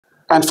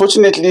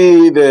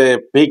Unfortunately,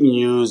 the big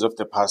news of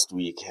the past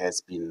week has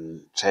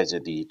been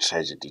tragedy,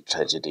 tragedy,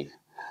 tragedy.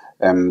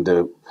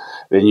 The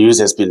news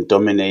has been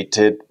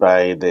dominated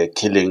by the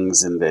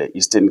killings in the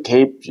Eastern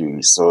Cape.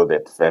 You saw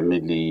that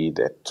family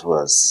that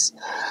was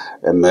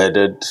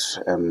murdered,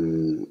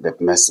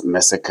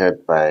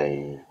 massacred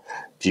by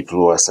people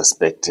who are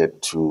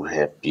suspected to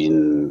have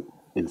been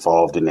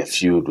involved in a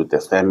feud with the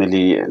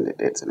family, and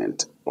it's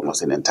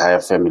almost an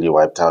entire family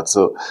wiped out.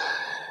 So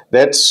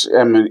that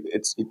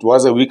it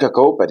was a week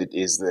ago, but it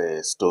is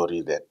the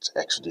story that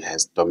actually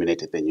has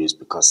dominated the news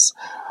because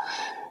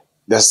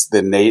that's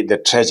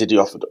the tragedy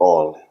of it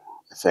all.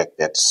 The fact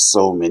that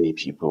so many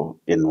people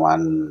in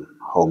one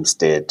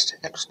homestead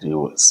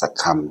actually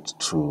succumbed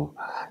to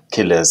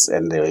killers,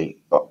 and they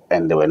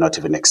were not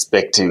even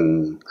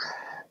expecting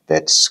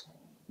that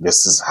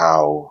this is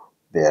how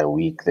their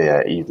week,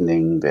 their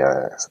evening,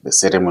 the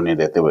ceremony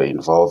that they were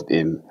involved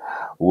in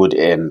would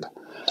end.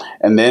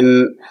 And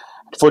then,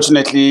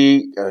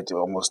 fortunately,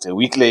 almost a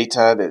week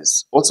later,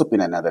 there's also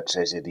been another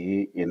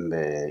tragedy in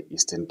the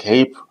Eastern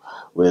Cape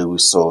where we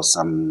saw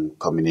some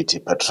community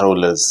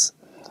patrollers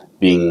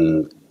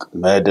being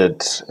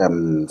murdered,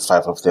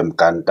 five of them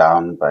gunned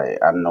down by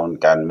unknown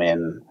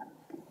gunmen,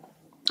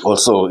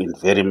 also in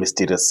very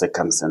mysterious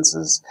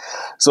circumstances.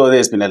 So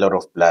there's been a lot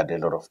of blood, a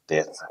lot of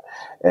death,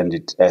 and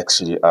it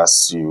actually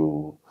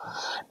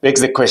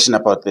begs the question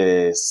about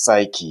the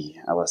psyche,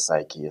 our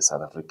psyche as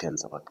South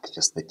Africans, about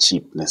just the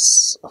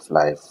cheapness of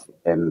life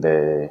and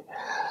the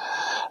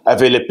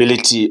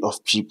availability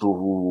of people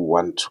who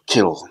want to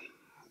kill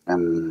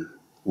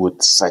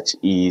with such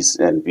ease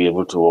and be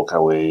able to walk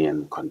away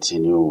and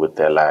continue with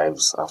their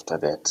lives after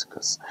that.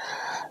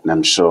 And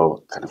I'm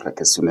sure kind of like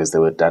as soon as they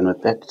were done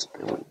with that,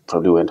 they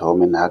probably went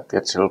home and hugged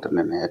their children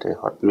and had a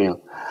hot meal.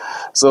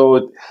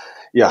 So,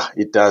 yeah,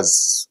 it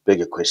does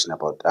beg a question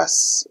about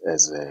us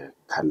as a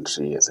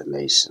country, as a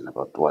nation,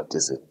 about what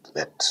is it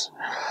that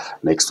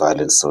makes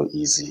violence so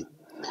easy.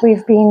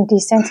 We've been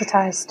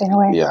desensitized in a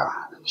way. Yeah,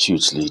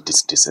 hugely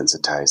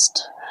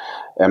desensitized.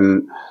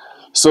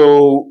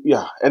 So,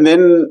 yeah, and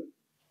then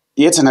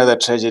yet another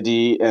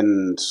tragedy,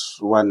 and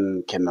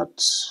one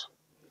cannot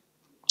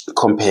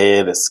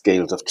compare the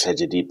scales of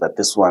tragedy, but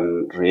this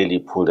one really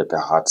pulled at the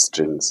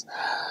heartstrings.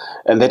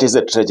 And that is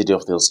the tragedy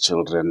of those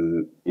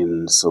children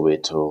in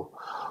Soweto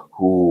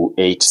who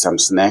ate some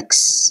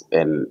snacks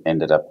and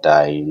ended up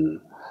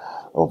dying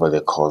over the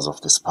course of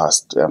this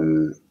past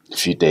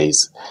few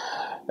days.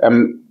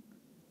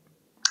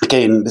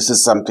 Again, this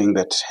is something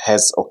that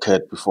has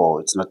occurred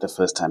before. It's not the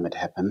first time it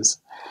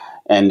happens.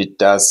 And it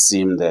does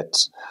seem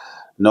that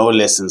no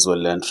lessons were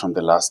learned from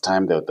the last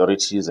time. The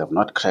authorities have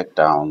not cracked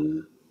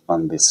down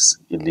on this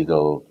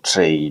illegal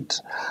trade,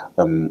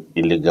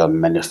 illegal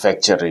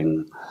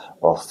manufacturing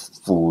of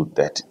food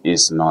that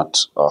is not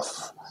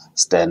of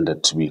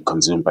standard to be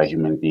consumed by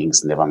human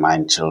beings, never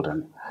mind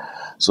children.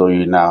 So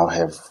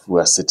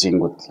we're sitting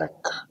with like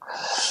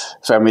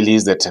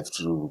families that have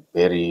to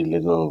bury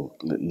little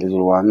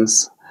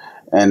ones,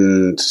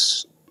 and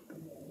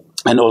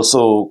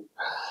also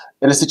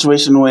in a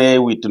situation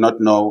where we do not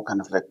know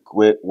kind of like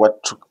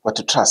what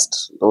to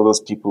trust. All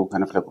those people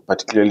kind of like,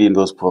 particularly in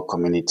those poor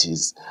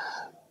communities,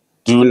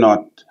 do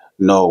not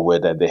know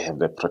whether they have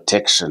the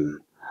protection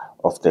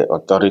of the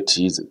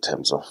authorities in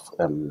terms of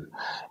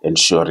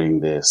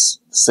ensuring the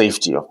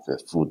safety of the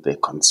food they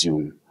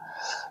consume.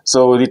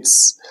 So it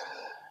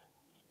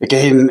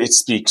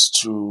speaks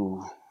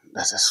to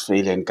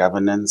failure in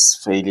governance,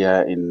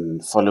 failure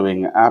in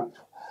following up.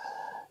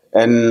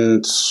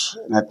 And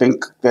I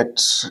think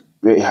that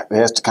there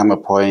has to come a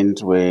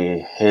point where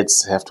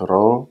heads have to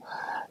roll.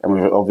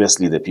 And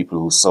obviously the people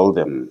who sold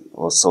them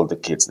or sold the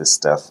kids this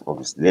stuff,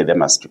 obviously they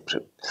must be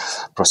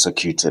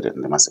prosecuted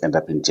and they must end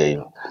up in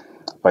jail.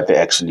 But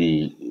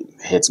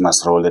heads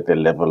must roll at the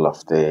level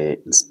of the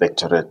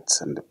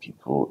inspectorate and the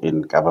people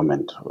in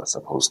government who are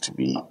supposed to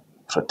be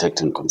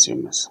protecting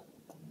consumers.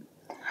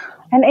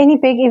 And any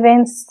big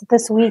events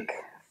this week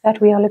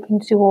that we are looking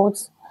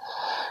towards?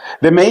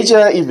 The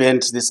major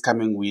event this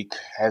coming week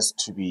has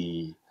to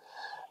be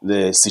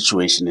the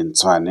situation in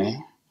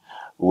Tshwane,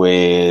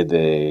 where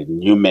the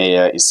new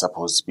mayor is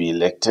supposed to be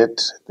elected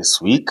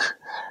this week,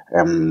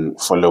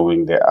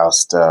 following the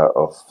ouster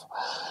of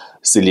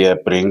Celia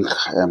Brink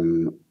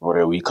or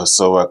a week or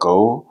so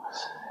ago.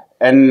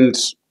 And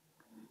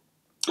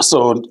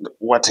so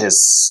what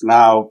has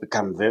now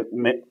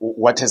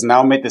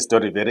made the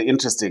story very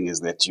interesting is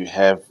that you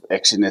have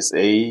Action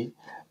SA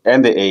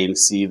and the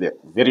ANC, the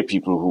very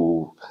people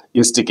who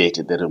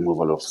instigated the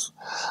removal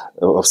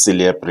of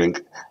Celia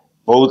Brink,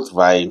 both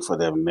vying for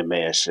the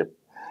mayorship.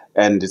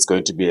 And it's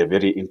going to be a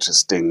very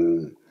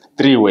interesting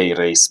three-way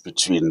race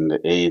between the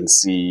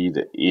ANC,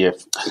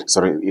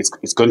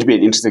 it's going to be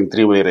an interesting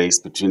three-way race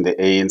between the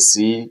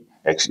ANC,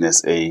 Action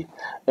SA,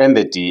 and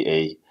the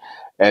DA.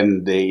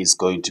 And there is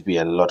going to be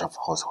a lot of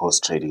horse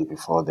trading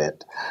before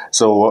that.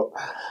 So,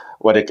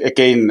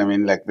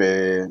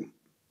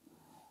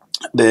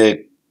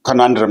 the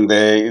conundrum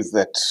there is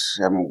that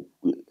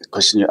the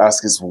question you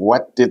ask is,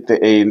 what did the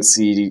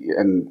ANC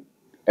and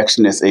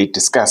Action SA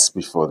discussed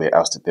before they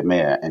ousted the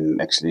mayor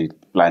and actually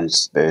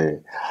plunged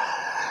the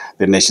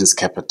nation's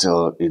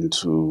capital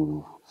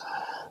into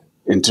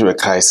a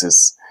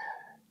crisis.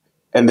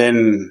 And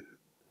then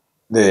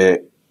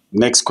the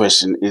next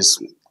question is,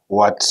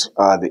 what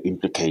are the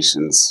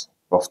implications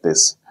of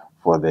this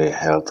for the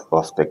health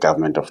of the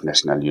government of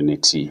national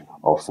unity,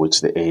 of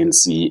which the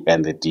ANC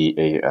and the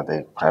DA are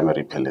the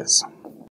primary pillars?